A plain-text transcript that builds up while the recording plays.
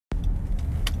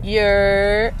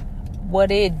Your what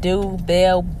it do,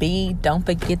 Bell B. Don't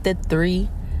forget the 3.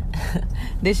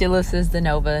 This your little sister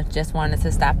Nova. Just wanted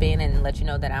to stop in and let you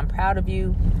know that I'm proud of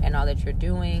you and all that you're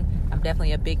doing. I'm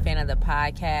definitely a big fan of the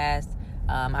podcast.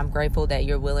 I'm grateful that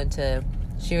you're willing to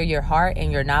share your heart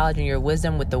and your knowledge and your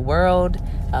wisdom with the world.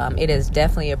 It is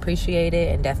definitely appreciated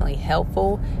and definitely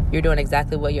helpful. You're doing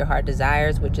exactly what your heart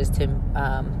desires, which is to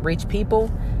reach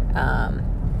people.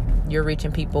 You're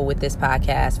reaching people with this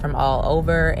podcast from all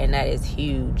over, and that is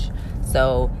huge.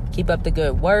 So keep up the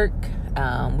good work.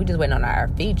 We just waiting on our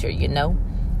feature,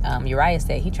 Uriah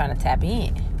said he trying to tap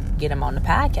in, get him on the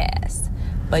podcast.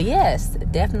 But yes,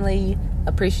 definitely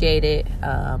appreciate it.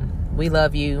 We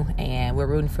love you, and we're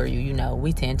rooting for you.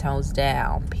 We 10 toes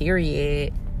down,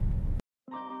 period.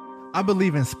 I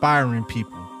believe inspiring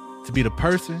people to be the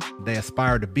person they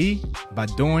aspire to be by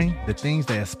doing the things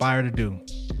they aspire to do.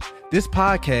 This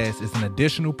podcast is an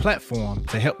additional platform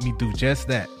to help me do just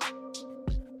that.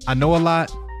 I know a lot,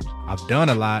 I've done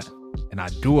a lot, and I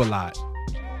do a lot.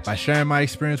 By sharing my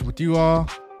experience with you all,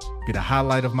 be the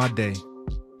highlight of my day.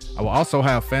 I will also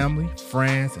have family,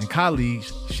 friends, and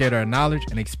colleagues share their knowledge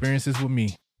and experiences with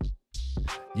me.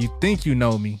 You think you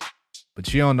know me,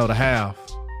 but you don't know the half.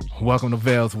 Welcome to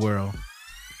Vale's World.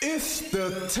 It's the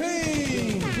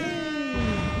team.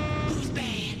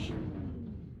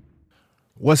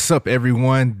 What's up,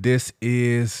 everyone? This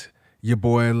is your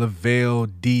boy Lavelle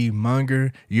D.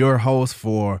 Munger, your host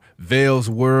for Vale's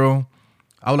World.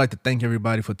 I would like to thank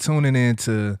everybody for tuning in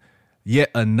to yet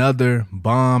another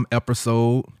bomb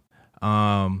episode.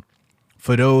 For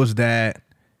those that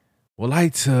would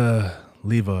like to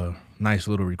leave a nice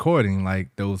little recording like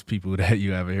those people that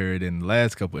you haven't heard in the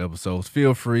last couple episodes,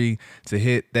 feel free to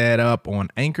hit that up on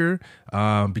Anchor.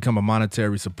 Become a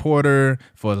monetary supporter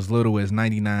for as little as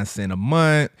 99 cents a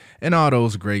month and all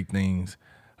those great things.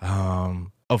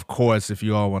 Of course, if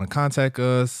you all want to contact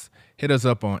us, hit us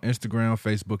up on Instagram,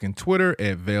 Facebook, and Twitter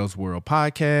at Vale's World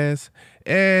Podcast.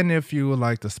 And if you would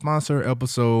like to sponsor an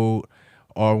episode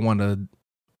or want to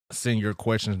send your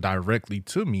questions directly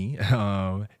to me,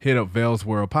 hit up Vale's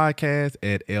World Podcast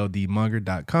at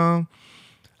ldmunger.com.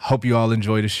 Hope you all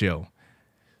enjoy the show.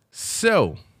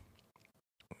 So,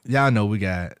 y'all know we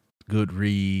got good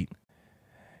read,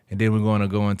 and then we're going to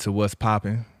go into what's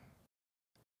popping.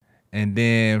 And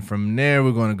then from there,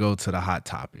 we're going to go to the hot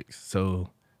topics.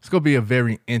 So it's going to be a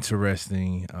very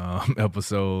interesting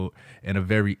episode and a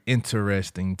very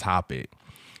interesting topic.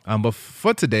 But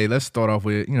for today, let's start off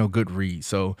with, good read.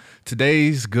 So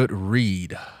today's good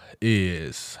read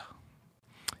is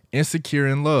Insecure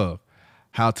in Love: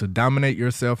 How to Dominate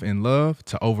Yourself in Love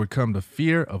to Overcome the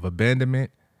Fear of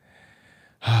Abandonment,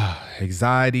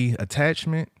 Anxiety,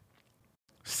 Attachment,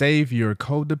 Save Your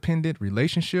Codependent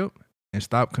Relationship, and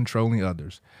Stop Controlling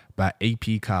Others by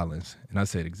A.P. Collins. And I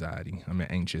said anxiety. I mean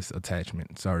anxious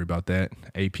attachment. Sorry about that,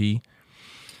 A.P.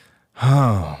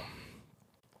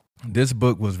 This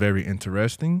book was very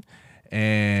interesting,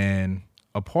 and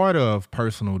a part of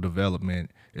personal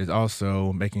development is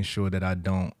also making sure that I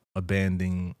don't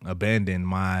abandon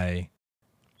my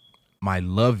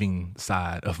loving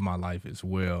side of my life as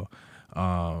well.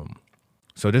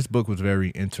 So this book was very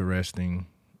interesting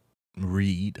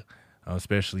read,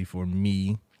 especially for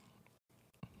me,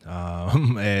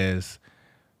 as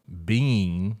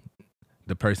being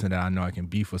the person that I know I can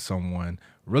be for someone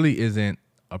really isn't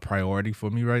a priority for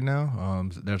me right now.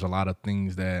 There's a lot of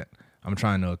things that I'm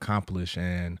trying to accomplish,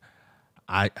 and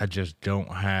I just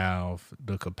don't have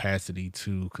the capacity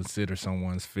to consider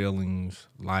someone's feelings,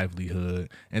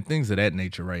 livelihood, and things of that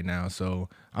nature right now. So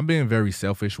I'm being very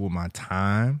selfish with my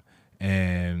time,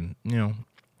 and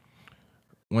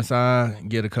once I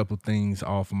get a couple things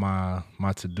off my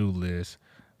to-do list,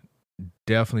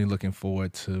 definitely looking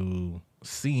forward to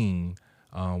seeing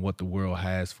what the world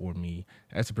has for me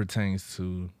as it pertains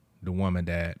to the woman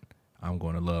that I'm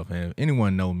going to love. And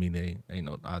anyone know me, they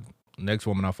know next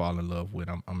woman I fall in love with,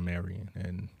 I'm marrying,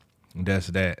 and that's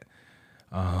that.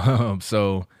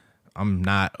 So I'm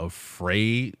not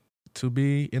afraid to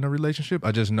be in a relationship.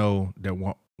 I just know that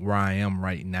where I am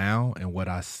right now and what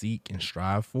I seek and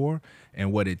strive for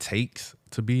and what it takes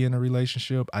to be in a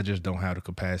relationship, I just don't have the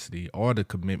capacity or the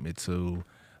commitment to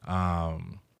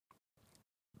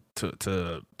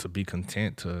be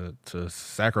content to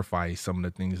sacrifice some of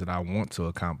the things that I want to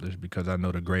accomplish because I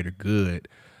know the greater good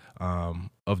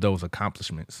of those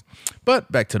accomplishments.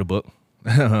 But back to the book.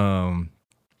 Man,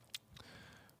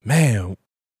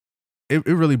 it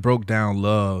really broke down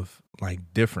love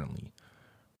like differently,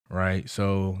 right?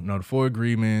 So, the 4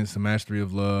 agreements, the mastery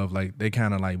of love, like they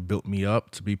kind of like built me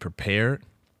up to be prepared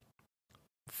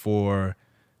for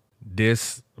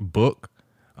this book.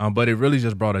 But it really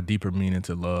just brought a deeper meaning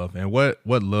to love and what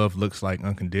love looks like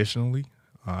unconditionally.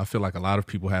 I feel like a lot of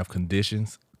people have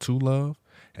conditions to love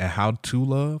and how to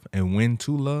love and when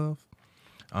to love,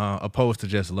 opposed to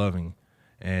just loving.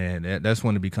 And that's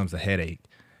when it becomes a headache.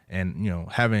 And,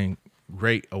 having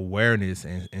great awareness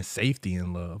and safety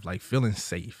in love, like feeling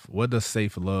safe. What does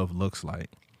safe love looks like?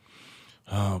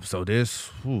 So this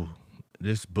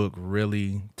book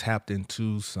really tapped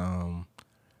into some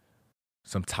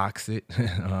toxic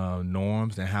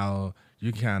norms and how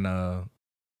you kind of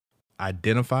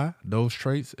identify those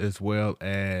traits, as well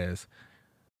as,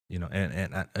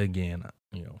 again,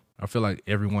 I feel like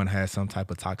everyone has some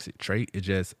type of toxic trait. It's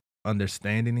just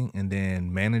understanding it and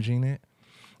then managing it.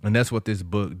 And that's what this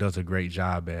book does a great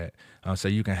job at. So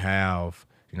you can have,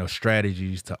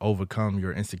 strategies to overcome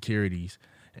your insecurities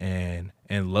and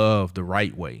love the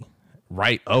right way,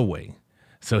 right away.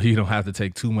 So you don't have to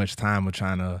take too much time of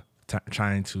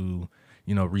trying to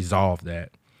resolve that.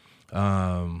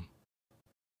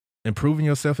 Improving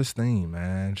your self-esteem,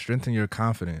 man, strengthen your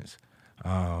confidence.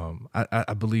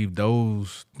 I believe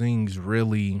those things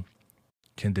really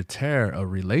can deter a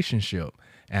relationship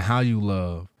and how you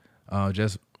love,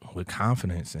 just with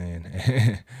confidence and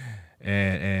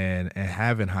and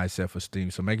having high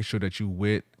self-esteem. So making sure that you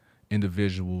with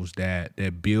individuals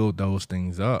that build those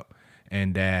things up,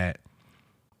 and that,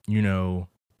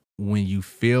 when you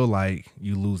feel like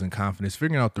you losing confidence,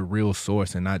 figuring out the real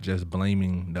source and not just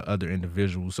blaming the other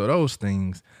individuals. So those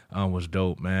things was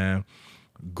dope, man.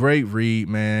 Great read,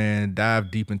 man.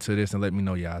 Dive deep into this and let me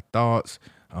know your thoughts.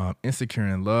 Insecure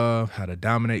in Love, How to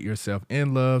Dominate Yourself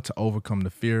in Love to Overcome the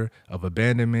Fear of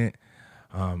Abandonment,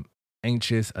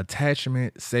 Anxious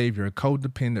Attachment, Save Your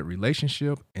Codependent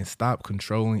Relationship, and Stop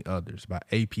Controlling Others by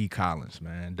A.P. Collins,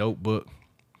 man. Dope book.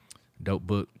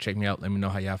 Check me out. Let me know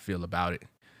how y'all feel about it.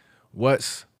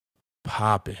 What's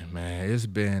popping, man? It's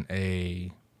been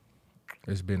a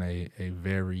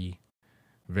very,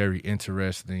 very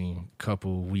interesting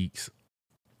couple of weeks.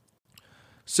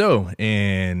 So,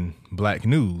 in Black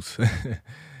news,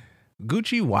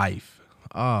 Gucci wife.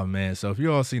 Oh, man. So, if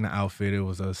you all seen the outfit, it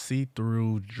was a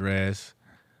see-through dress.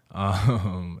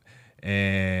 And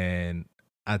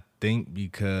I think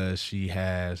because she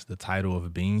has the title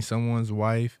of being someone's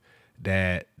wife,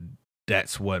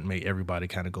 that's what made everybody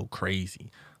kind of go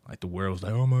crazy. Like, the world was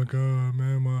like, oh, my God,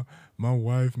 man, my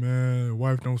wife, man.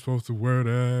 Wife don't supposed to wear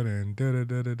that, and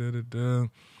da-da-da-da-da-da.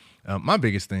 My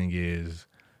biggest thing is,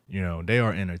 they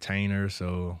are entertainers,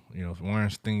 so, wearing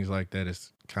things like that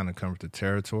is kind of comes to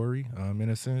territory, in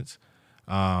a sense.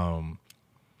 But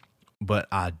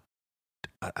I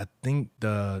think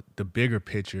the bigger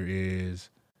picture is,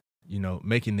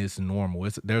 making this normal.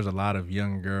 There's a lot of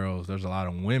young girls, there's a lot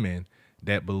of women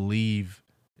that believe,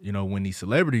 when these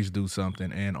celebrities do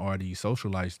something or these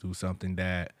socialites do something,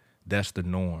 that's the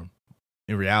norm.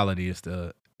 In reality, it's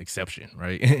the exception,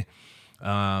 right?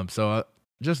 So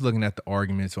just looking at the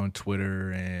arguments on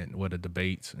Twitter and the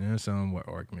debates, some were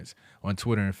arguments on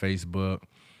Twitter and Facebook.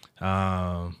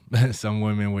 Some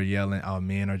women were yelling, "Oh,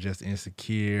 men are just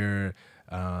insecure.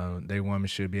 Women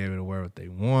should be able to wear what they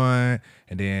want."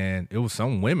 And then it was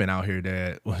some women out here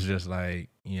that was just like,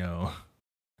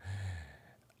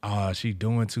 oh, she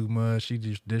doing too much. She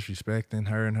just disrespecting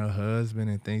her and her husband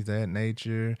and things of that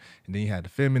nature. And then you had the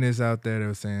feminists out there that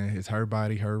were saying it's her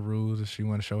body, her rules. If she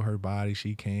want to show her body,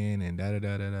 she can, and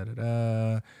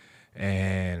da-da-da-da-da-da.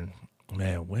 And,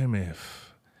 man, women,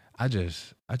 I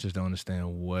just don't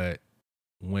understand what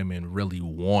women really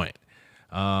want.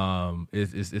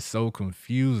 It's so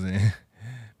confusing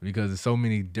because there's so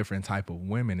many different type of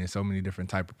women and so many different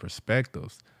type of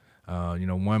perspectives.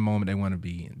 One moment they want to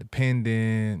be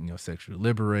independent, sexually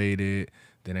liberated.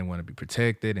 Then they want to be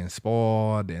protected and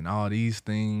spoiled and all these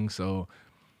things. So,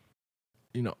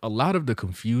 a lot of the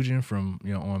confusion from,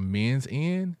 on men's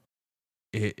end,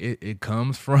 it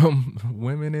comes from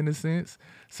women in a sense.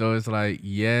 So it's like,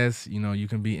 yes, you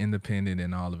can be independent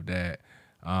and all of that.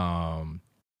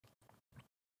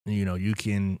 You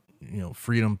can,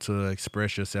 freedom to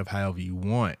express yourself however you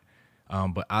want.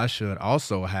 But I should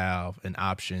also have an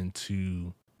option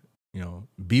to,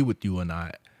 be with you or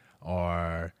not,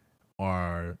 or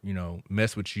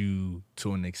mess with you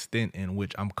to an extent in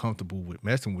which I'm comfortable with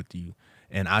messing with you.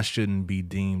 And I shouldn't be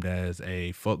deemed as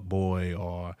a fuckboy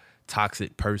or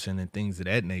toxic person and things of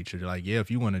that nature. They're like, yeah,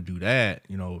 if you want to do that,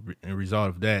 in result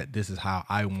of that, this is how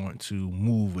I want to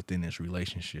move within this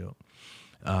relationship.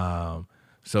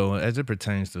 So as it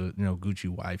pertains to, Gucci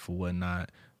wife or whatnot,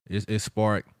 it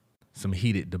sparked some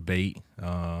heated debate.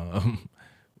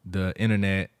 The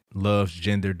internet loves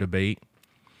gender debate,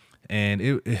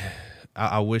 and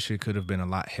I wish it could have been a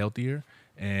lot healthier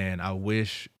And I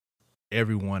wish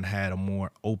everyone had a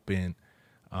more open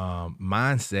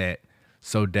mindset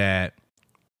so that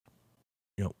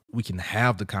we can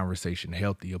have the conversation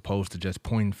healthy, opposed to just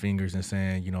pointing fingers and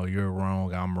saying, you're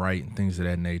wrong, I'm right, and things of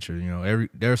that nature.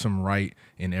 There's some right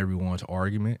in everyone's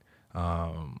argument.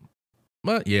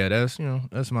 But yeah, that's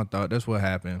my thought. That's what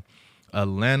happened.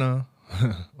 Atlanta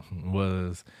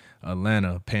was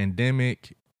Atlanta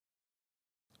pandemic.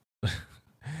 That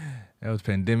was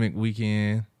pandemic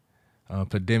weekend.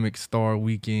 Pandemic star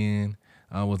weekend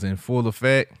was in full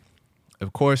effect.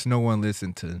 Of course, no one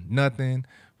listened to nothing.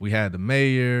 We had the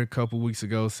mayor a couple weeks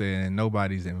ago saying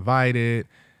nobody's invited,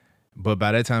 but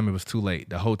by that time it was too late.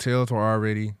 The hotels were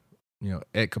already,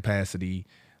 at capacity.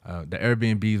 The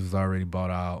Airbnbs was already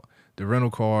bought out. The rental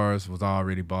cars was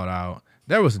already bought out.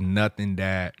 There was nothing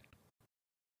that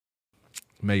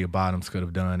Mayor Bottoms could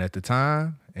have done at the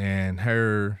time, and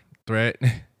her threat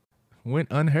went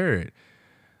unheard.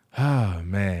 Ah,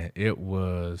 man, it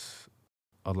was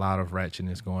a lot of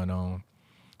ratchetness going on.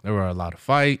 There were a lot of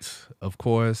fights, of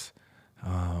course.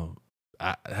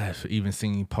 I've even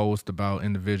seen posts about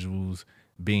individuals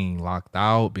being locked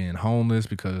out, being homeless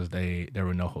because there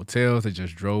were no hotels. They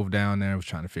just drove down there, was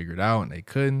trying to figure it out, and they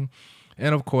couldn't.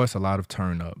 And, of course, a lot of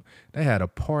turn up. They had a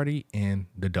party in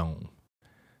the Dome.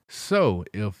 So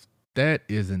if that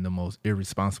isn't the most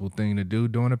irresponsible thing to do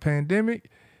during a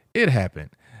pandemic, it happened.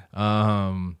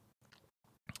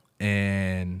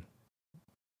 And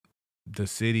the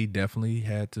city definitely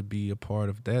had to be a part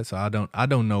of that. So I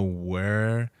don't know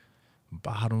where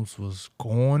Bottoms was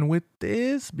going with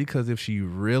this, because if she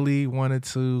really wanted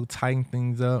to tighten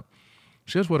things up,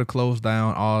 she just would have closed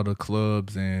down all the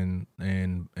clubs and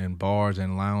bars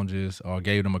and lounges, or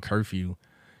gave them a curfew,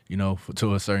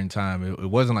 to a certain time. It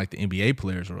wasn't like the NBA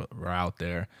players were out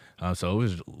there. So it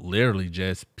was literally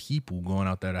just people going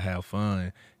out there to have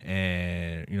fun,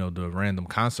 and, the random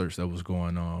concerts that was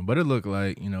going on. But it looked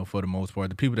like, for the most part,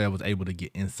 the people that was able to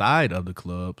get inside of the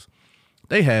clubs,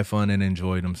 they had fun and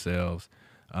enjoyed themselves.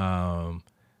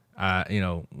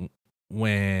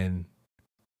 When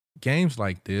games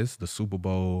like this, the Super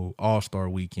Bowl, All-Star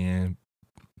Weekend,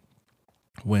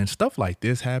 when stuff like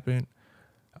this happen,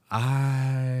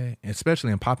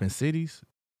 especially in popping cities,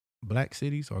 black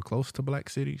cities or close to black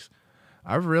cities,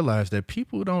 I've realized that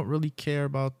people don't really care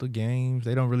about the games.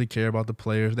 They don't really care about the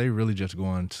players. They really just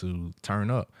going to turn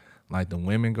up. Like, the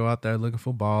women go out there looking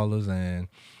for ballers, and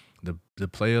the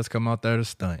players come out there to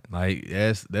stunt. Like,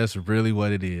 that's really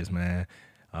what it is, man.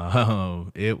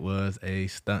 It was a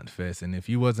stunt fest, and if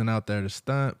you wasn't out there to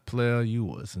stunt, player, you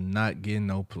was not getting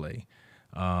no play.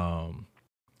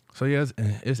 So yeah,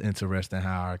 it's interesting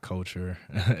how our culture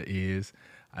is.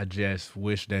 I just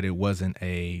wish that it wasn't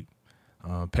a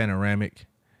panoramic.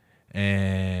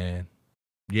 And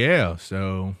yeah,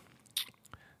 so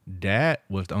that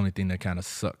was the only thing that kind of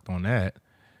sucked on that.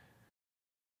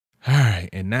 All right,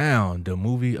 and now the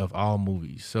movie of all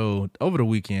movies. So over the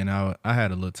weekend, I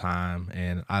had a little time,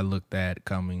 and I looked at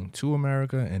Coming to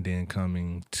America and then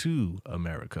Coming to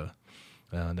America.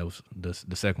 That was the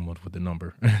second one with the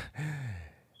number.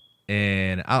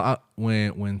 And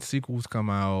when sequels come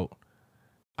out,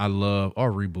 I love,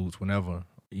 or reboots, whenever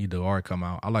either or come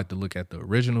out, I like to look at the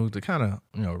original to kind of,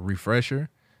 refresher,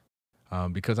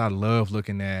 because I love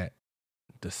looking at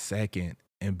the second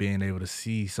and being able to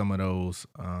see some of those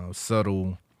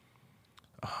subtle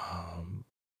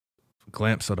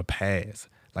glimpses of the past.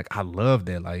 Like, I love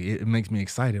that. Like, it makes me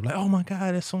excited. Like, oh my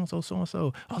God, that's so-and-so,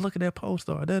 so-and-so. Oh, look at that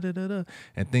poster, da-da-da-da.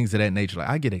 And things of that nature. Like,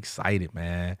 I get excited,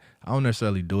 man. I don't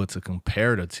necessarily do it to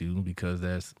compare the two, because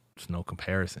there's no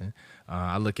comparison.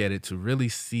 I look at it to really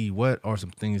see what are some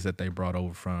things that they brought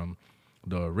over from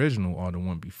the original or the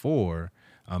one before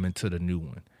into the new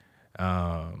one.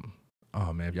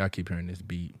 Oh man, if y'all keep hearing this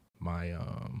beat,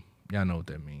 y'all know what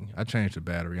that means. I changed the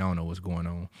battery. I don't know what's going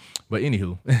on. But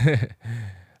anywho,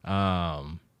 I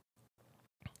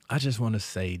just want to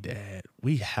say that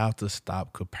we have to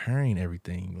stop comparing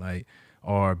everything, like,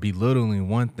 or belittling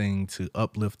one thing to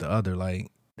uplift the other.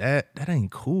 Like, that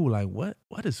ain't cool. Like, what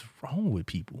is wrong with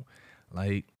people?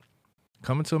 Like,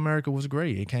 Coming to America was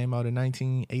great. It came out in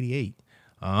 1988.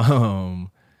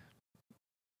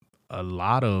 A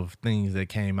lot of things that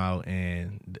came out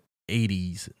in the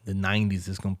 80s, the 90s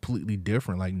is completely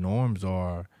different. Like, norms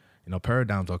are,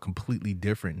 paradigms are completely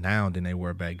different now than they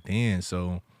were back then.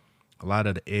 So a lot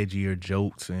of the edgier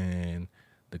jokes and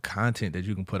the content that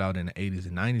you can put out in the 80s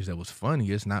and 90s that was funny,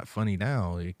 it's not funny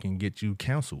now. It can get you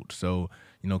canceled. So,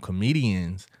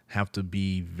 comedians have to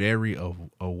be very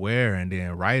aware, and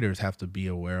then writers have to be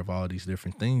aware of all these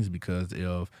different things, because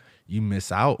if you miss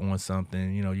out on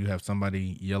something, you have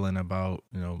somebody yelling about,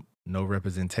 no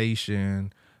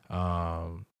representation,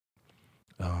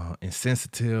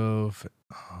 insensitive,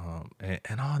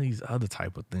 and all these other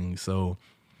type of things. So,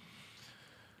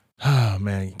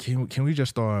 man, can we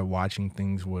just start watching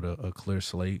things with a clear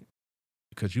slate?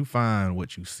 Because you find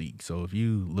what you seek. So if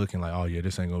you looking like, oh yeah,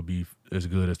 this ain't gonna be as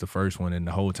good as the first one, and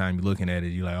the whole time you're looking at it,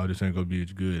 you're like, oh, this ain't gonna be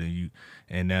as good,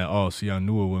 and now, oh, see, I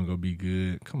knew it wasn't gonna be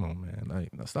good. Come on, man,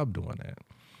 like, now stop doing that.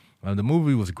 The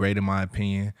movie was great in my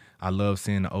opinion. I love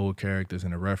seeing the old characters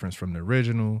and the reference from the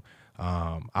original.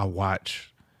 I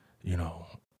watch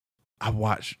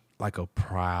like a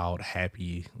proud,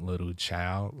 happy little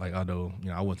child. Like, although,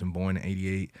 I wasn't born in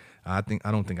 '88, I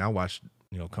don't think I watched,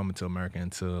 Coming to America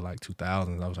until like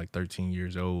 2000s. I was like 13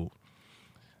 years old.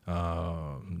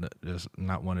 Just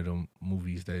not one of them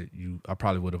movies that I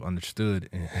probably would have understood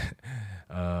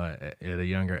at a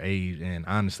younger age. And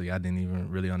honestly, I didn't even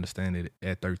really understand it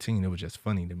at 13. It was just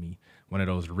funny to me. One of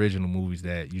those original movies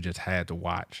that you just had to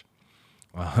watch.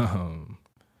 Oh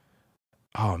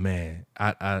man,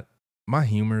 my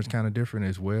humor is kind of different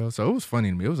as well. So it was funny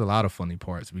to me. It was a lot of funny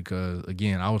parts because,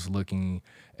 again, I was looking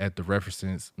at the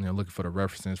references, looking for the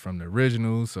references from the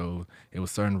original. So it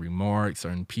was certain remarks,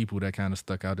 certain people that kind of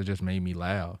stuck out that just made me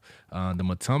laugh. The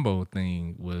Mutombo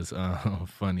thing was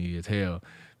funny as hell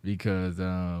because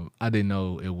I didn't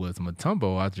know it was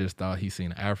Mutombo. I just thought he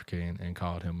seen an African and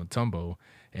called him Mutombo.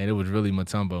 And it was really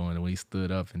Mutombo. And when he stood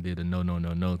up and did a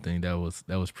no thing, that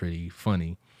was pretty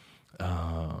funny.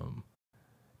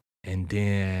 And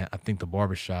then I think the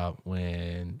barbershop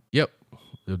when he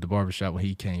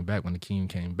came back, when Akeem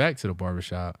came back to the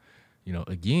barbershop,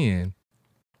 again,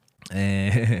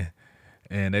 and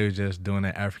they were just doing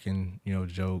that African,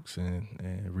 jokes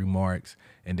and remarks.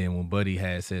 And then when Buddy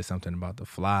had said something about the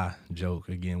fly joke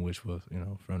again, which was,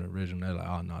 from the original, they're like,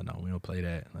 oh, no, we don't play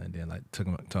that. And then like told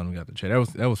him got the chair.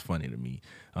 That was funny to me.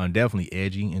 Definitely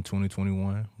edgy in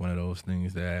 2021. One of those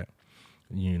things that,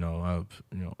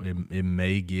 it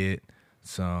may get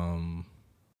some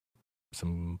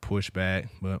pushback,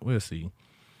 but we'll see.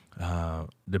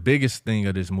 The biggest thing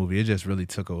of this movie, it just really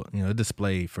took it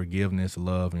displayed forgiveness,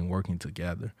 love, and working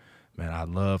together. Man, I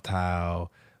loved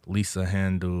how Lisa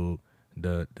handled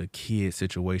the kid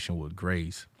situation with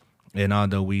Grace. And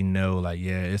although we know, like,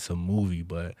 yeah, it's a movie,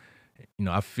 but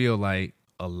I feel like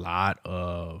a lot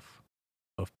of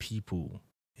people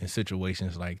in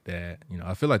situations like that,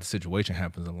 I feel like the situation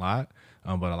happens a lot,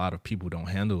 but a lot of people don't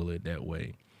handle it that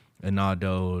way. And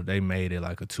although they made it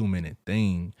like a 2-minute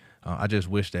thing, I just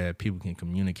wish that people can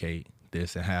communicate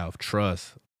this and have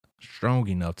trust strong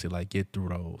enough to like get through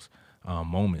those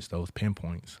moments, those pain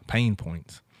points.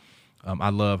 I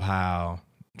love how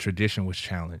tradition was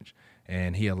challenged,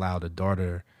 and he allowed the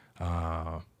daughter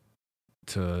to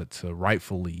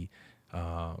rightfully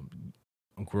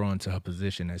grow into her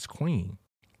position as queen.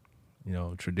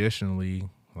 Traditionally,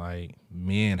 like,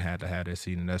 men had to have that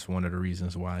seat, and that's one of the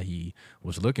reasons why he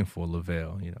was looking for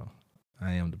Lavelle.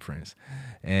 I am the prince,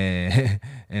 and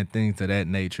things of that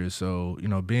nature. So,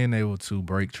 being able to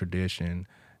break tradition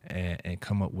and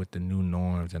come up with the new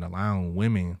norms and allowing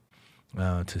women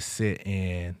to sit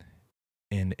in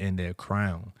their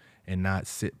crown and not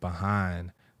sit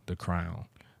behind the crown,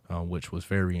 which was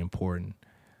very important.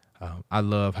 I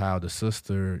love how the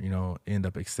sister, end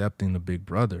up accepting the big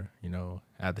brother,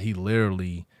 after he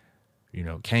literally,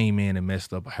 came in and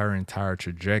messed up her entire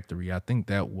trajectory. I think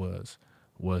that was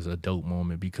a dope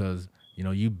moment because,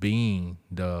 you being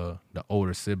the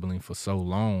older sibling for so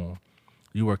long,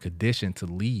 you were conditioned to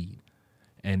lead.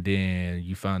 And then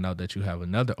you find out that you have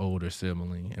another older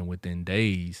sibling, and within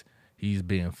days, he's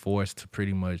being forced to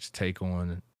pretty much take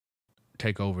over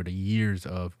the years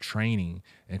of training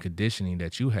and conditioning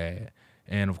that you had.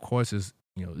 And of course, it's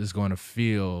going to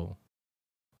feel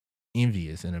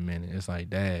envious in a minute. It's like,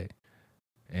 Dad,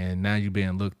 and now you're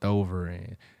being looked over,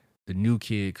 and the new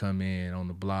kid come in on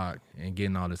the block and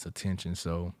getting all this attention.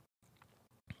 So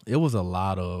it was a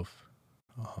lot of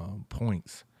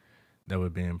points that were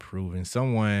being proven.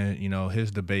 Someone,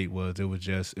 his debate was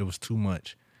it was too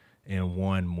much in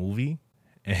one movie,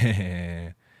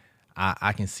 and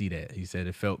I can see that. He said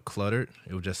it felt cluttered.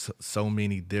 It was just so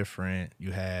many different.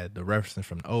 You had the references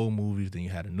from the old movies, then you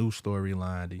had a new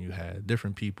storyline, then you had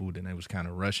different people, then they was kind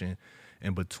of rushing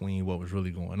in between what was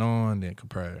really going on, then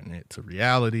comparing it to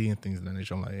reality and things of that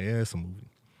nature. I'm like, yeah, it's a movie.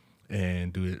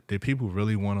 And did people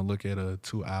really want to look at a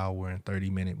 2-hour and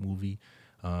 30-minute movie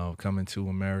Coming to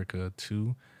America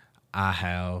 2? I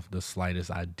have the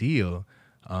slightest idea,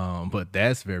 but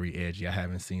that's very edgy. I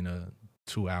haven't seen a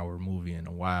 2-hour movie in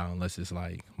a while, unless it's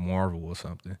like Marvel or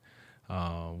something,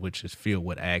 which is filled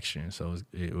with action. So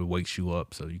it wakes you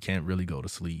up, so you can't really go to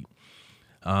sleep.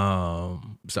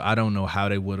 So I don't know how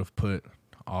they would have put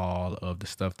all of the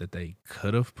stuff that they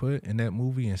could have put in that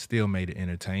movie and still made it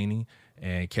entertaining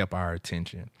and kept our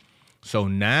attention. So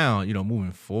now,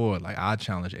 moving forward, like I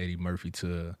challenge Eddie Murphy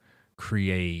to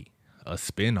create a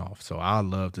spinoff. So I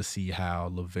love to see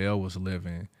how Lavelle was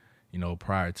living,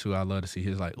 prior to. I love to see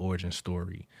his like origin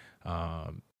story,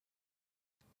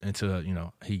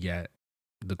 until he got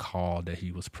the call that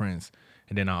he was Prince,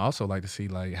 and then I also like to see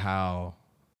like how,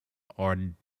 or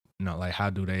like how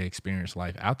do they experience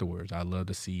life afterwards. I love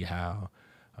to see how,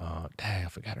 dang, I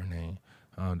forgot her name,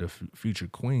 the future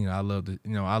queen. I love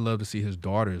to see his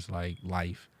daughter's like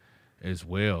life as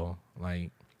well.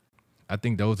 Like I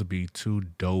think those would be two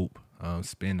dope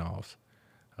spinoffs.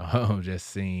 Just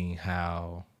seeing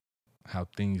how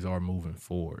things are moving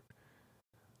forward.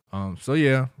 So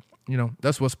yeah,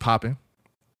 that's what's popping.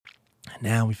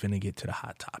 Now we finna get to the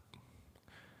hot topic.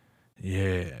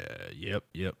 Yeah,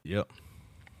 yep.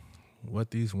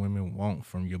 What these women want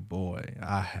from your boy,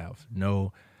 I have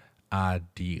no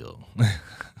idea.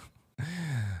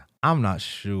 I'm not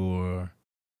sure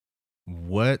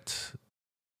what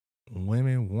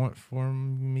women want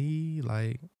from me,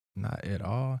 like not at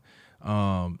all.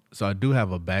 So I do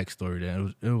have a backstory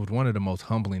that it was one of the most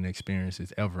humbling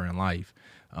experiences ever in life.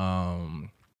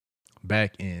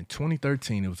 Back in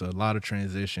 2013, it was a lot of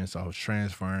transition. So I was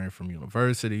transferring from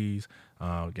universities,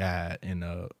 got in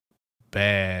a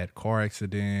bad car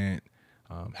accident,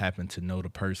 happened to know the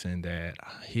person that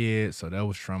I hit. So that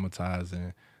was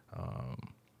traumatizing.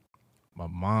 My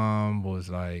mom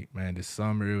was like, man, this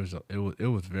summer it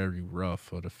was very rough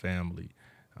for the family.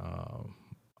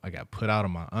 I got put out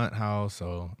of my aunt's house,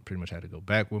 so I pretty much had to go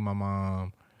back with my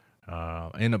mom.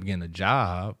 I ended up getting a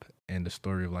job, and the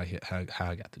story of like how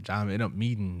I got the job. I ended up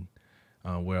meeting,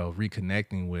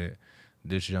 reconnecting with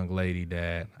this young lady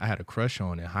that I had a crush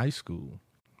on in high school,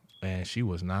 and she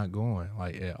was not going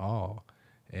like at all.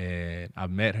 And I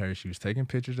met her. She was taking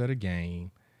pictures at a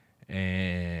game,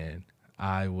 and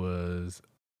I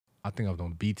think I was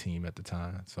on B team at the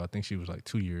time, so I think she was like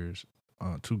 2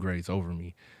 grades over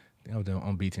me. I was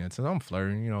on B team, so I'm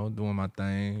flirting, doing my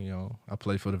thing. I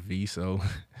play for the V, so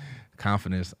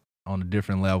confidence on a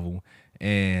different level.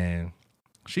 And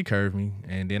she curved me,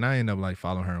 and then I ended up like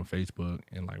following her on Facebook,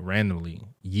 and like randomly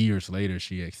years later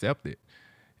she accepted,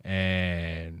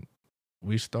 and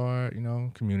we start,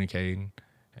 communicating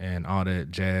and all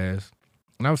that jazz.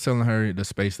 And I was telling her the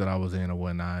space that I was in or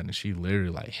whatnot, and she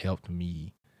literally like helped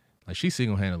me. Like she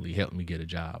single-handedly helped me get a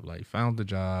job. Like found the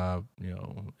job,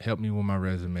 helped me with my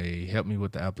resume, helped me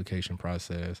with the application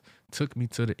process, took me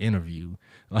to the interview.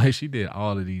 Like she did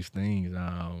all of these things,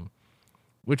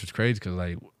 which was crazy because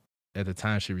like at the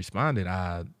time she responded,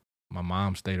 my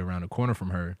mom stayed around the corner from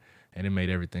her, and it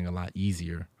made everything a lot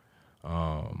easier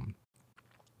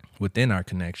within our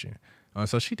connection.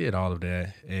 So she did all of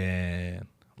that, and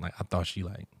like I thought she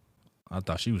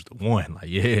was the one. Like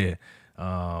yeah.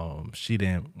 She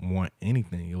didn't want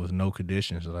anything. It was no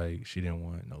conditions. Like she didn't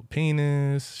want no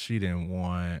penis. She didn't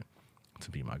want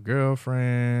to be my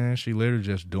girlfriend. She literally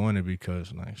just doing it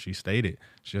because like she stated,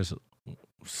 she just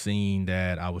seen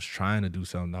that I was trying to do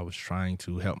something. I was trying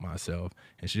to help myself,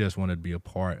 and she just wanted to be a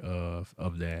part of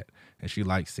that. And she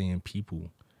liked seeing people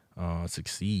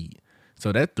succeed.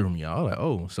 So that threw me off. Like,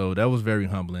 oh, so that was very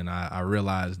humbling. I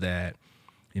realized that,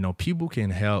 people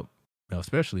can help,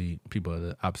 especially people of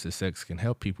the opposite sex can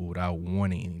help people without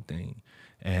wanting anything.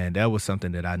 And that was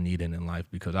something that I needed in life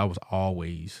because I was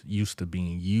always used to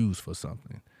being used for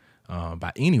something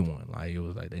by anyone. Like it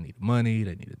was like they needed money,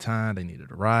 they needed time, they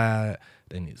needed a ride,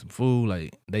 they needed some food.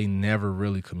 Like they never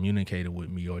really communicated with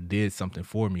me or did something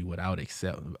for me without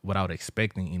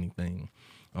expecting anything.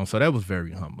 So that was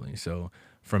very humbling. So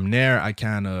from there, I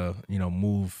kind of,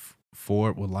 move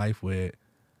forward with life with,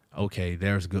 okay,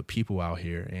 there's good people out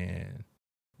here, and,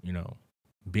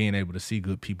 being able to see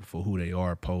good people for who they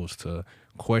are opposed to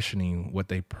questioning what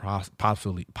they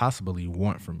possibly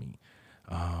want from me.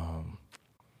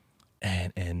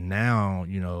 And now,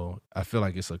 I feel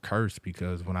like it's a curse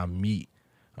because when I meet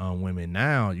women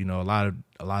now, a lot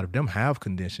of them have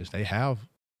conditions. They have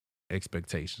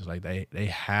expectations. Like they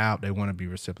want to be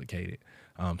reciprocated.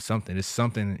 It's something, it's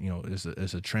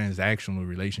a transactional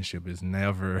relationship. It's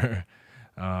never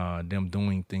them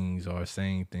doing things or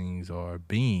saying things or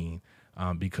being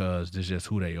because it's just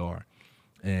who they are.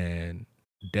 And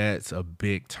that's a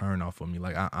big turnoff for me.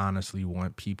 Like I honestly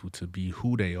want people to be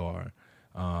who they are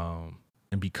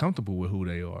and be comfortable with who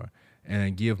they are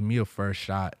and give me a first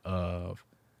shot of,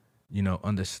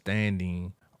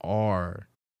 understanding or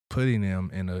putting them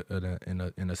in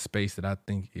a space that I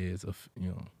think is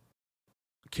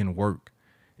can work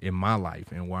in my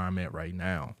life and where I'm at right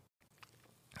now,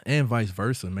 and vice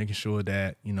versa, making sure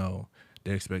that, you know,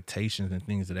 the expectations and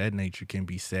things of that nature can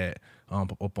be set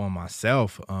up on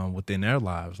myself within their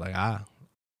lives. Like I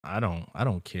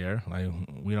don't care. Like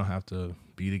we don't have to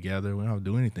be together. We don't have to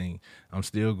do anything. I'm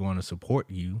still going to support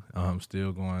you. I'm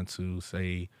still going to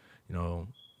say, you know,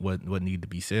 what need to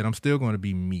be said. I'm still going to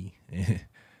be me,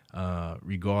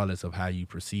 regardless of how you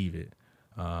perceive it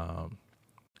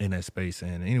in that space.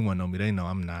 And anyone know me, they know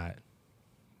I'm not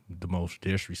the most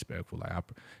disrespectful. Like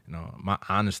you know, my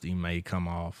honesty may come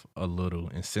off a little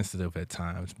insensitive at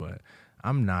times, but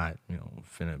I'm not, you know,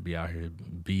 finna be out here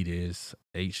B this,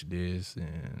 H this,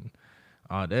 and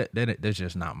that's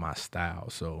just not my style.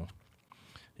 So,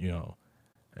 you know,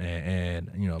 and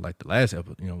you know, like the last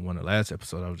episode, you know, one of the last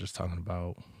episodes I was just talking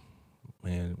about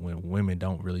when women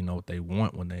don't really know what they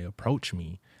want when they approach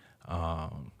me,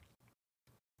 and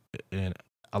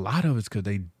a lot of it's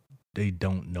because they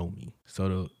don't know me.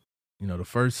 So the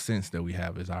first sense that we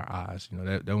have is our eyes. You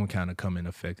know, that one kind of come in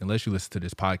effect unless you listen to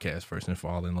this podcast first and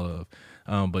fall in love.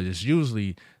 But it's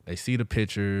usually they see the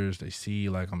pictures, they see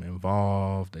like I'm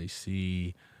involved, they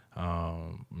see,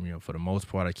 you know, for the most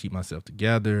part I keep myself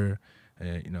together,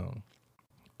 and you know,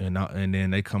 and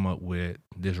then they come up with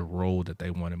this role that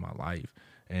they want in my life.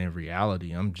 And in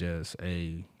reality, I'm just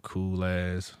a cool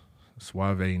ass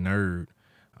suave nerd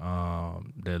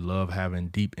that love having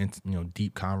deep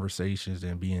conversations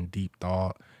and being deep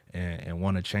thought and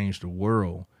want to change the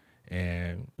world.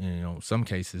 And, you know, in some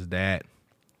cases that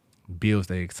builds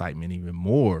their excitement even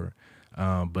more.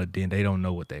 But then they don't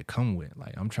know what they come with.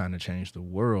 Like, I'm trying to change the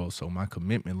world. So my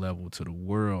commitment level to the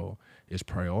world is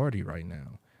priority right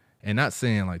now. And not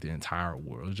saying like the entire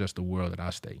world, it's just the world that I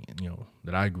stay in, you know,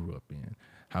 that I grew up in.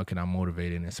 How can I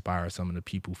motivate and inspire some of the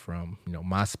people from, you know,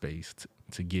 my space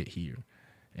to get here?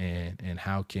 And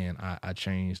how can I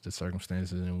change the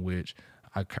circumstances in which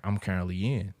I'm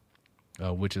currently in,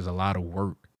 which is a lot of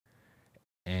work.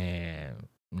 And,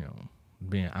 you know,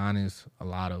 being honest, a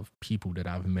lot of people that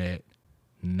I've met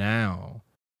now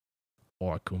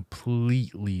are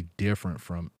completely different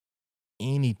from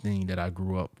anything that I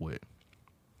grew up with.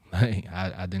 Like,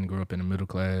 I didn't grow up in a middle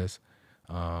class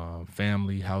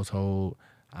family household.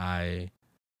 I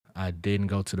didn't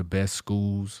go to the best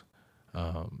schools.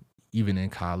 Even in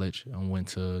college, I went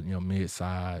to, you know,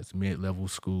 mid-level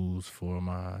schools for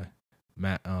my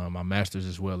master's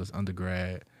as well as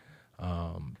undergrad.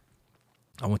 I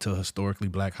went to a historically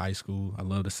black high school. I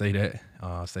love to say that.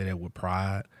 Say that with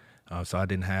pride. So I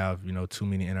didn't have, you know, too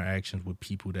many interactions with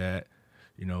people that,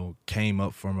 you know, came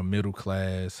up from a middle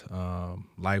class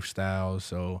lifestyle.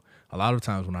 So a lot of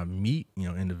times when I meet, you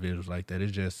know, individuals like that,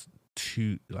 it's just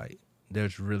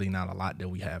there's really not a lot that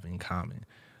we have in common.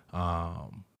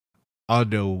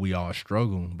 Although we all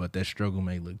struggle, but that struggle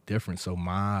may look different. So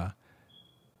my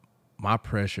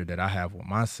pressure that I have with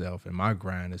myself and my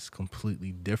grind is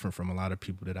completely different from a lot of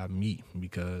people that I meet,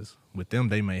 because with them,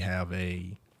 they may have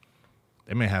a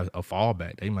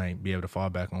fallback. They might be able to fall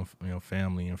back on, you know,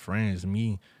 family and friends.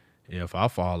 Me, if I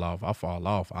fall off, I fall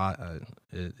off.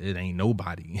 It ain't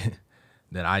nobody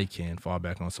that I can fall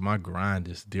back on. So my grind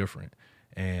is different,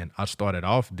 and I started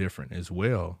off different as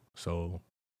well. So,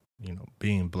 you know,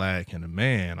 being black and a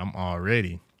man, I'm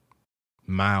already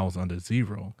miles under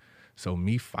zero. So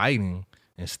me fighting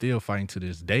and still fighting to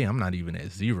this day, I'm not even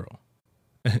at zero.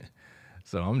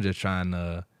 So I'm just trying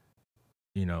to,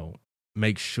 you know,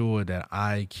 make sure that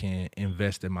I can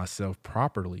invest in myself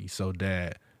properly so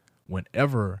that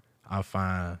whenever I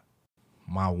find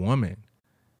my woman,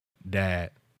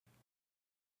 that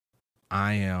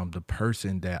I am the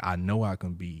person that I know I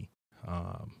can be,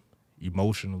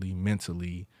 emotionally,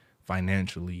 mentally,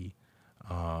 financially,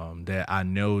 that I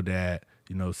know that,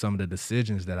 you know, some of the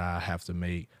decisions that I have to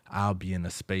make, I'll be in a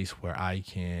space where I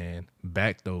can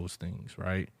back those things,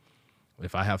 right?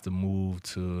 If I have to move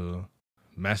to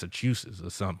Massachusetts or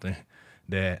something,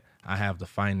 that I have the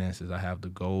finances, I have the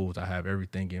goals, I have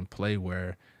everything in play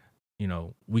where, you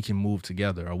know, we can move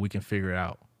together or we can figure it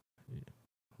out.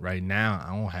 Right now,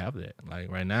 I don't have that. Like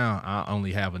right now, I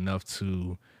only have enough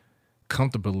to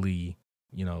comfortably,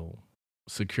 you know,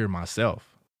 secure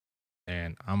myself.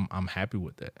 And I'm happy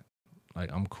with that.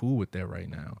 Like, I'm cool with that right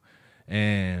now.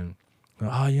 And,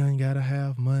 oh, you ain't got to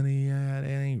have money. Yeah, it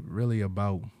ain't really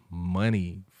about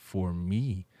money for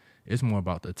me. It's more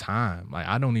about the time. Like,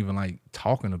 I don't even like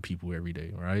talking to people every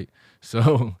day, right?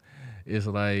 So it's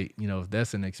like, you know, if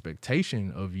that's an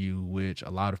expectation of you, which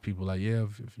a lot of people like, yeah,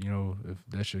 if you know, if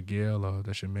that's your girl or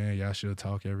that's your man, y'all should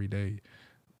talk every day.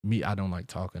 Me, I don't like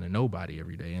talking to nobody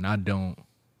every day. And I don't,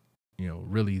 you know,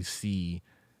 really see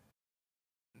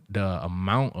the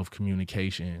amount of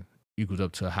communication equals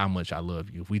up to how much I love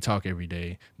you. If we talk every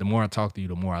day, the more I talk to you,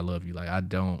 the more I love you. Like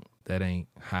that ain't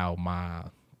how my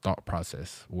thought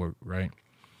process work, right?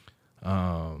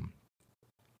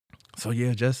 So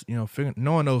yeah, just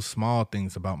knowing those small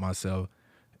things about myself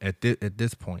at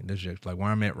this point, this just like where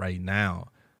I'm at right now.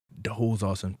 Those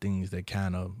are some things that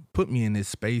kind of put me in this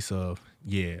space of,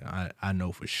 yeah, I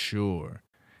know for sure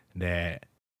that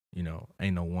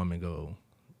ain't no woman go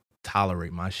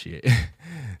tolerate my shit.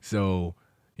 So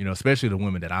especially the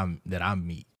women that I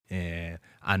meet, and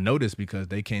I know this because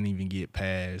they can't even get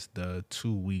past the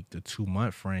 2-week to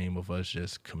 2-month frame of us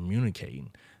just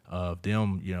communicating. Of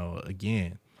them,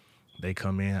 again, they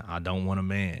come in, I don't want a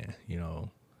man,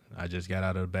 I just got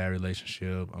out of a bad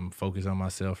relationship. I'm focused on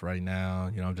myself right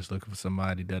now. I'm just looking for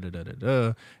somebody, da da da da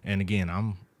da. And again,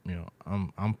 I'm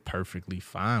perfectly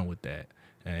fine with that.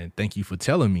 And thank you for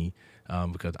telling me,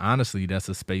 because honestly, that's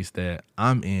a space that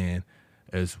I'm in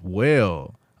as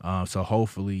well. So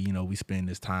hopefully, we spend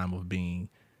this time of being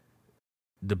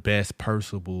the best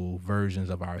personable versions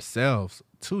of ourselves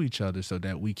to each other, so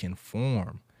that we can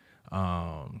form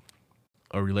a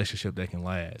relationship that can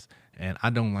last. And I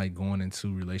don't like going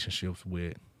into relationships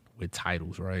with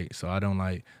titles, right? So I don't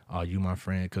like, oh, you my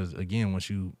friend, because again, once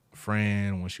you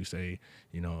say,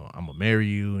 I'm gonna marry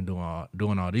you and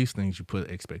doing all these things, you put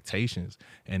expectations,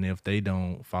 and if they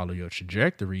don't follow your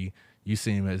trajectory, you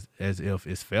seem as if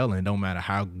it's failing. Don't matter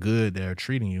how good they're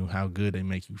treating you, how good they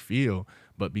make you feel,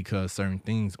 but because certain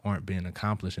things aren't being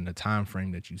accomplished in the time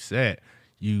frame that you set,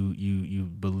 you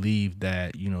believe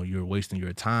that you're wasting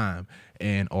your time,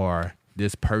 or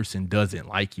this person doesn't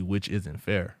like you, which isn't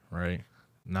fair, right?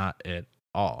 Not at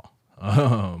all.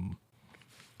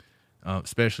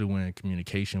 Especially when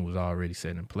communication was already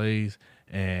set in place,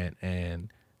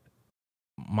 and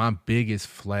my biggest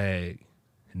flag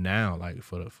now, like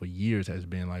for years, has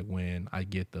been like when I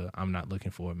get the "I'm not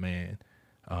looking for a man"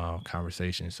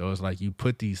 conversation. So it's like you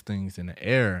put these things in the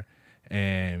air,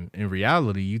 and in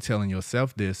reality, you telling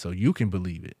yourself this so you can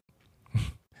believe it.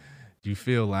 You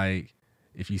feel like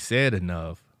if you said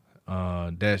enough,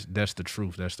 that's the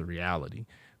truth, that's the reality.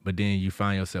 But then you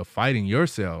find yourself fighting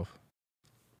yourself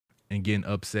and getting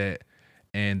upset,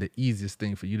 and the easiest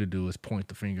thing for you to do is point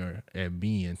the finger at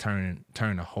me and turn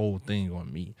the whole thing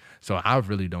on me. So I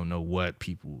really don't know what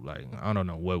people like. I don't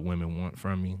know what women want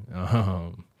from me.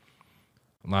 A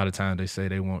lot of times they say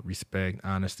they want respect,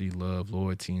 honesty, love,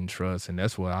 loyalty, and trust, and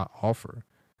that's what I offer.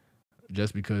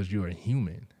 Just because you're a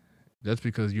human,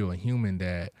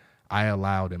 that I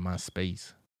allowed in my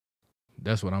space.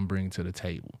 That's what I'm bringing to the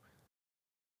table.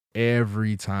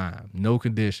 Every time, no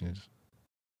conditions.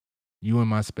 You in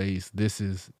my space. This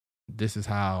is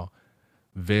how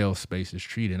Veil space is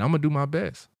treated. And I'm gonna do my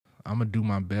best. I'm gonna do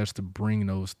my best to bring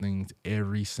those things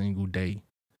every single day.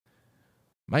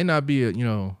 Might not be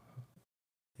 100%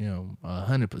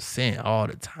 all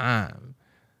the time,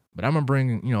 but I'm gonna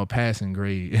bring a passing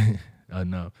grade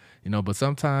enough. But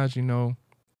sometimes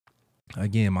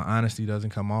again, my honesty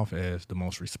doesn't come off as the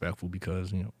most respectful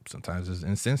because sometimes it's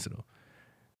insensitive.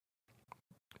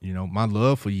 My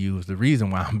love for you is the reason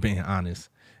why I'm being honest.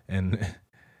 And,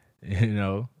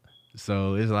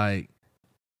 so it's like,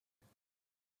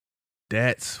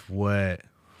 that's what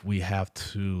we have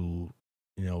to,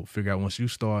 figure out. Once you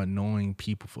start knowing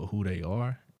people for who they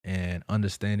are and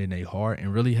understanding their heart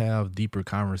and really have deeper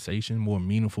conversation, more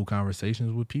meaningful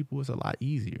conversations with people, it's a lot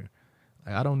easier.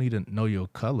 Like, I don't need to know your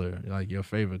color, like your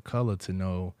favorite color, to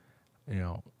know,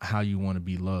 how you want to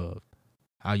be loved.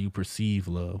 How you perceive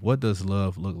love. What does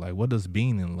love look like? What does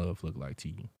being in love look like to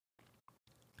you?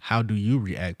 How do you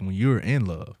react when you're in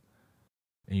love?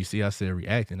 And you see, I said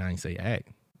react and I didn't say act.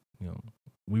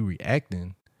 We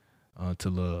reacting to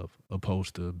love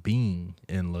opposed to being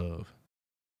in love.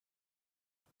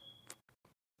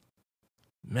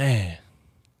 Man,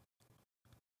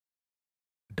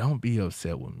 don't be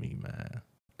upset with me, man.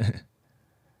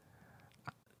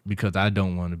 Because I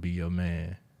don't want to be your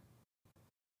man.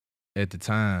 At the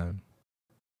time,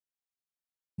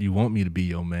 you want me to be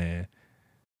your man,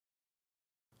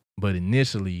 but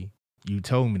initially you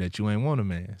told me that you ain't want a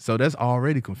man. So that's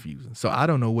already confusing. So I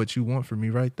don't know what you want from me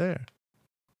right there.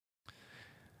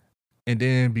 And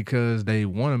then because they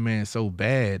want a man so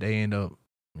bad, they end up,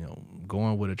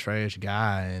 going with a trash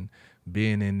guy and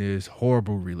being in this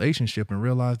horrible relationship and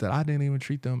realize that I didn't even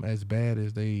treat them as bad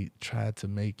as they tried to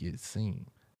make it seem.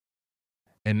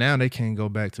 And now they can't go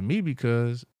back to me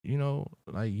because,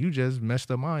 like, you just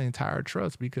messed up my entire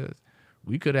trust, because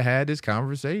we could have had this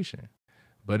conversation.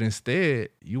 But instead,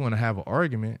 you want to have an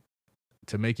argument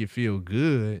to make you feel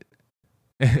good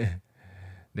that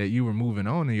you were moving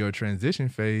on in your transition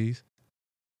phase.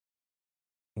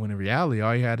 When in reality,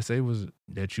 all you had to say was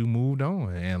that you moved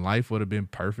on and life would have been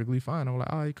perfectly fine. I'm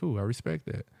like, all right, cool. I respect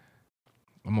that.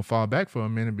 I'm gonna fall back for a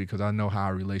minute because I know how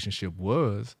our relationship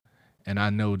was, and I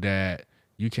know that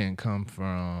you can't come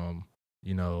from,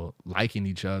 liking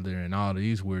each other and all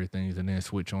these weird things and then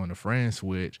switch on the friend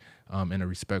switch in a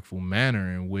respectful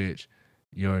manner in which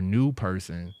your new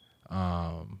person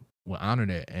will honor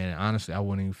that. And honestly, I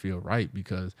wouldn't even feel right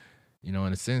because, in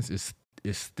a sense,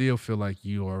 it still feel like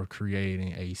you are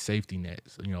creating a safety net,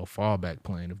 fallback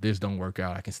plan. If this don't work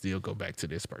out, I can still go back to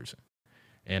this person.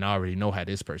 And I already know how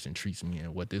this person treats me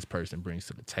and what this person brings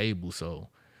to the table. So,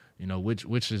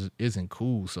 which isn't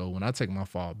cool. So when I take my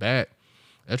fall back,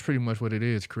 that's pretty much what it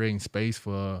is, creating space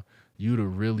for you to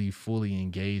really fully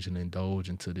engage and indulge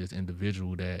into this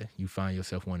individual that you find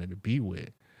yourself wanting to be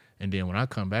with. And then when I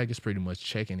come back, it's pretty much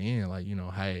checking in, like,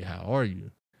 hey, how are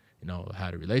you? How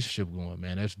the relationship going,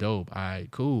 man, that's dope. All right,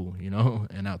 cool,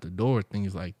 and out the door,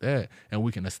 things like that. And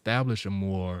we can establish a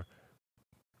more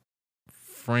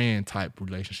friend type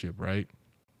relationship, right?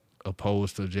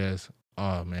 Opposed to just,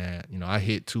 oh man, I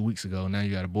hit 2 weeks ago, now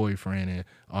you got a boyfriend and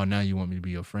oh now you want me to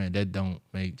be your friend. That don't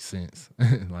make sense.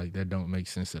 Like that don't make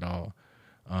sense at all.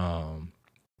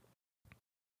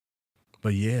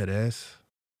 But yeah,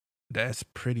 that's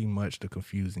pretty much the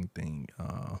confusing thing.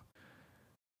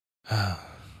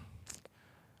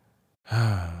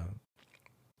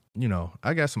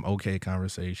 I got some okay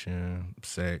conversation,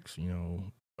 sex,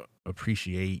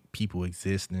 appreciate people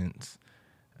existence.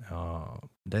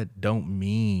 That don't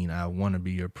mean I want to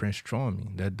be your Prince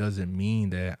Charming. That doesn't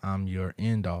mean that I'm your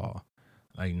end all.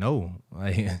 Like, no,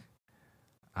 like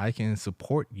I can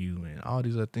support you and all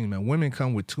these other things, man. Women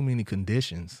come with too many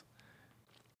conditions.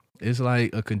 It's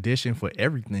like a condition for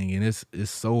everything, and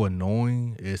it's so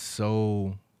annoying. It's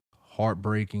so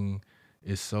heartbreaking.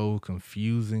 It's so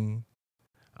confusing.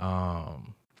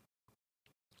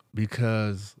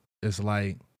 Because it's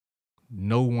like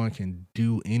no one can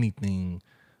do anything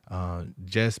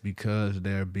just because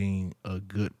they're being a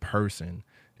good person.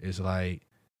 It's like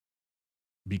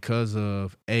because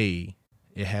of A,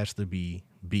 it has to be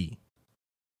B.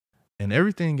 And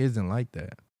everything isn't like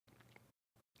that.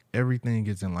 Everything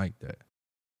isn't like that.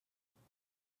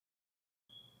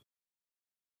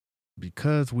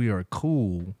 Because we are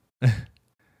cool,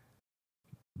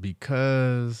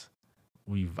 because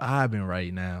we vibing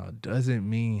right now, doesn't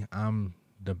mean I'm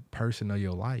the person of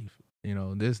your life.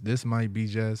 This might be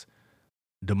just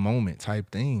the moment type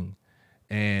thing.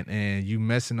 And you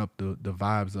messing up the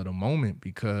vibes of the moment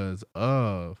because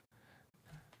of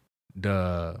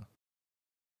the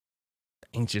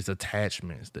anxious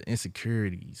attachments, the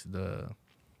insecurities, the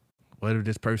what if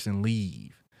this person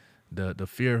leave, the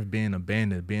fear of being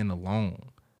abandoned, being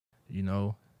alone.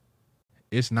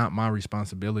 It's not my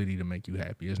responsibility to make you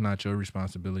happy. It's not your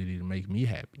responsibility to make me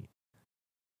happy.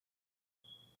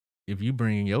 If you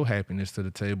bring your happiness to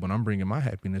the table and I'm bringing my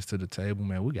happiness to the table,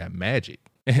 man, we got magic.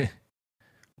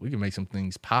 We can make some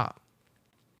things pop.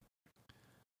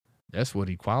 That's what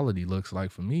equality looks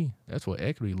like for me. That's what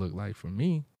equity look like for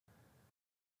me.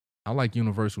 I like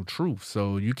universal truth.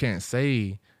 So you can't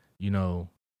say,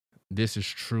 this is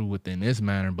true within this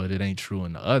manner, but it ain't true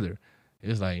in the other.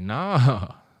 It's like, nah.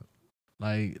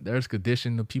 Like there's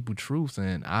condition to people truths,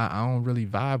 and I don't really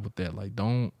vibe with that. Like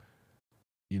don't,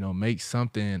 make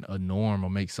something a norm or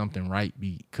make something right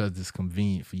because it's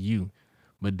convenient for you.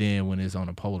 But then when it's on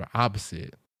a polar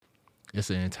opposite, it's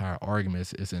an entire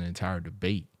argument. It's an entire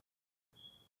debate.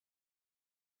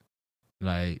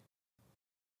 Like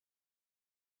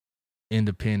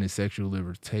independent sexual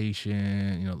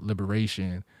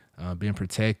liberation, being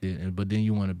protected, but then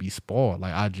you want to be spoiled.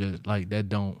 Like I just like that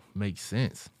don't make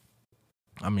sense.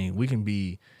 I mean, we can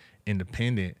be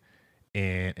independent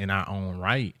and in our own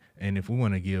right, and if we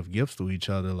want to give gifts to each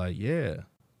other, like yeah,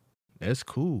 that's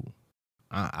cool.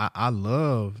 I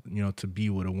love to be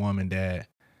with a woman that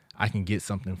I can get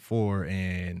something for,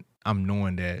 and I'm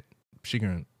knowing that she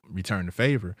can return the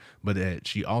favor, but that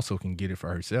she also can get it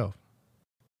for herself.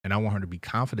 And I want her to be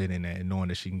confident in that and knowing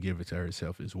that she can give it to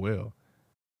herself as well.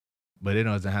 But it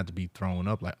doesn't have to be thrown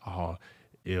up like, oh,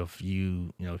 if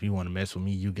you want to mess with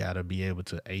me, you got to be able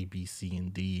to A, B, C,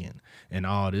 and D and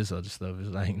all this other stuff. It's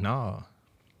like, nah,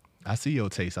 I see your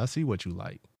taste. I see what you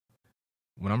like.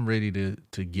 When I'm ready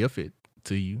to gift it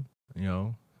to you,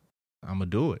 I'm going to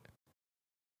do it.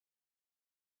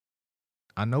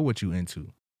 I know what you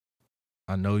into.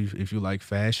 I know if you like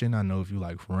fashion. I know if you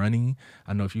like running.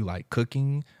 I know if you like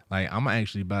cooking. Like I'm gonna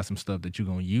actually buy some stuff that you're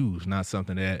gonna use, not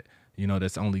something that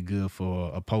that's only good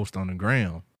for a post on the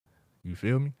gram. You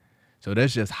feel me? So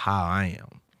that's just how I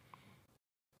am.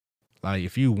 Like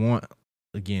if you want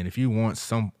again, if you want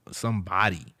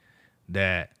somebody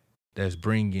that's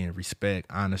bringing respect,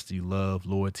 honesty, love,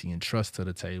 loyalty, and trust to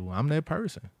the table, I'm that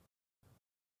person.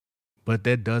 But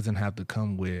that doesn't have to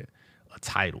come with a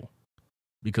title,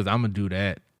 because I'm going to do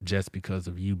that just because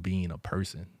of you being a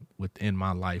person within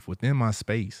my life, within my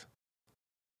space.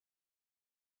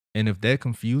 And if that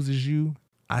confuses you,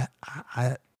 I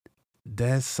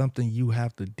that's something you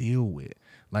have to deal with.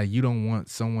 Like, you don't want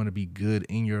someone to be good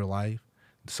in your life,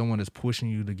 someone that's pushing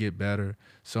you to get better,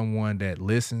 someone that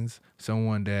listens,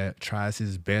 someone that tries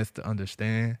his best to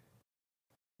understand.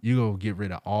 You go get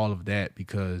rid of all of that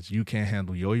because you can't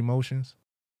handle your emotions.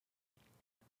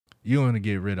 You want to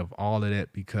get rid of all of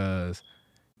that because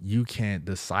you can't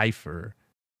decipher,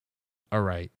 all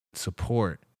right,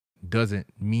 support doesn't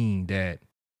mean that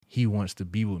he wants to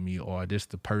be with me, or this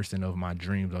the person of my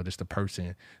dreams, or this the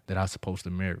person that I'm supposed to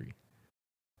marry.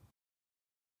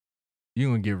 You're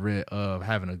going to get rid of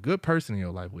having a good person in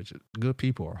your life, which good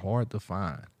people are hard to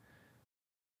find,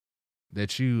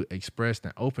 that you expressed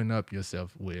and opened up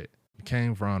yourself with,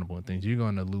 became vulnerable and things. You're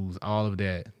going to lose all of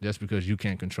that just because you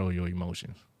can't control your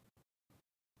emotions.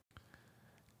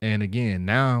 And again,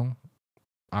 now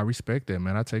I respect that,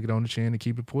 man. I take it on the chin and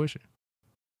keep it pushing.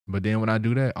 But then when I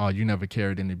do that, you never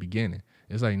cared in the beginning.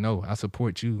 It's like, no, I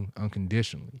support you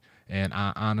unconditionally. And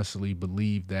I honestly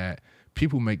believe that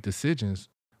people make decisions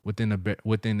within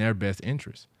their best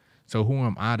interest. So who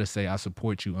am I to say I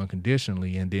support you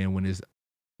unconditionally, and then when it's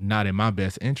not in my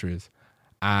best interest,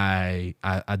 I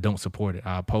don't support it.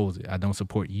 I oppose it. I don't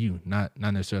support you. Not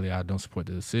necessarily I don't support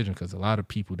the decision, because a lot of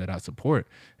people that I support,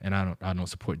 and I don't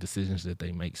support decisions that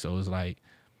they make. So it's like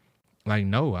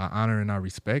no, I honor and I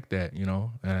respect that,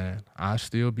 and I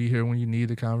still be here when you need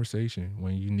the conversation,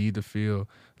 when you need to feel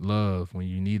love, when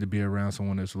you need to be around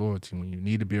someone that's loyalty, when you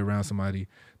need to be around somebody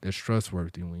that's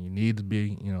trustworthy, when you need to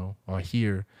be, or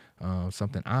hear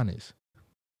something honest.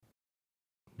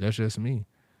 That's just me.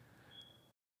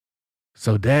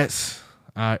 So that's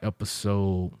our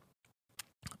episode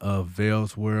of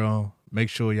Vale's World. Make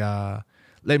sure y'all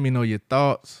let me know your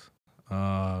thoughts.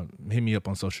 Hit me up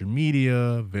on social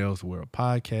media, Vale's World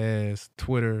Podcast,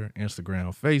 Twitter,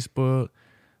 Instagram, Facebook.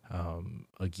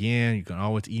 Again, you can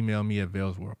always email me at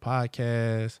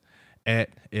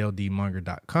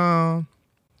valesworldpodcast@ldmunger.com.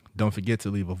 Don't forget to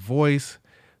leave a voice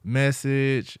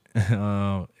message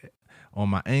on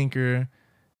my Anchor.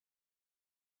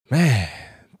 Man,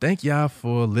 thank y'all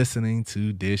for listening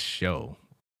to this show.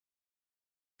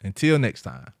 Until next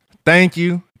time, thank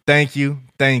you, thank you,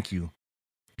 thank you.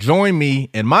 Join me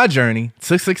in my journey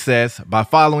to success by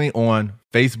following on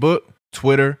Facebook,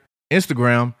 Twitter,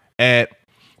 Instagram at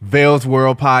Vale's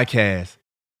World Podcast.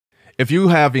 If you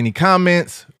have any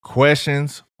comments,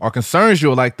 questions, or concerns you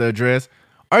would like to address,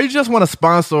 or you just want to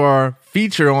sponsor or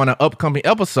feature on an upcoming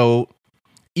episode,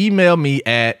 email me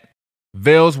at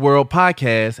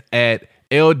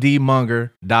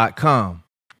valesworldpodcast@ldmunger.com.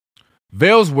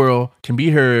 Vale's World can be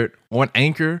heard on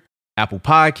Anchor, Apple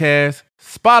Podcasts,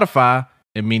 Spotify,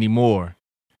 and many more.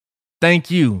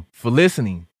 Thank you for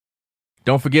listening.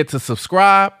 Don't forget to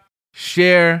subscribe,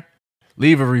 share,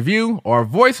 leave a review or a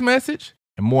voice message,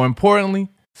 and more importantly,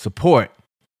 support.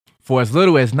 For as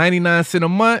little as 99 cents a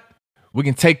month, we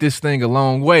can take this thing a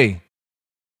long way.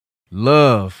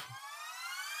 Love.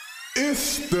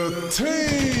 It's the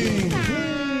team.